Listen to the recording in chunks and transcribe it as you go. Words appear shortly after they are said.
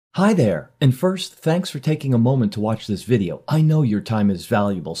Hi there, and first, thanks for taking a moment to watch this video. I know your time is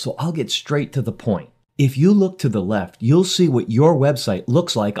valuable, so I'll get straight to the point. If you look to the left, you'll see what your website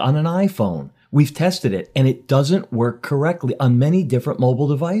looks like on an iPhone. We've tested it, and it doesn't work correctly on many different mobile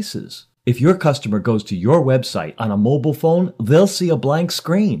devices. If your customer goes to your website on a mobile phone, they'll see a blank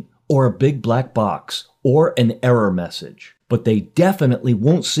screen, or a big black box, or an error message. But they definitely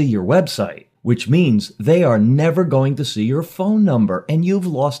won't see your website, which means they are never going to see your phone number, and you've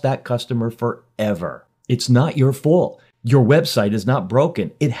lost that customer forever. It's not your fault. Your website is not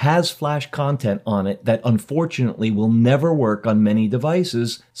broken. It has Flash content on it that unfortunately will never work on many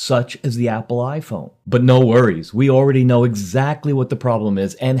devices, such as the Apple iPhone. But no worries, we already know exactly what the problem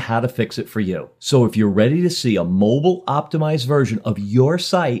is and how to fix it for you. So if you're ready to see a mobile optimized version of your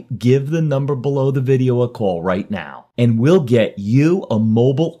site, give the number below the video a call right now, and we'll get you a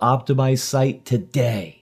mobile optimized site today.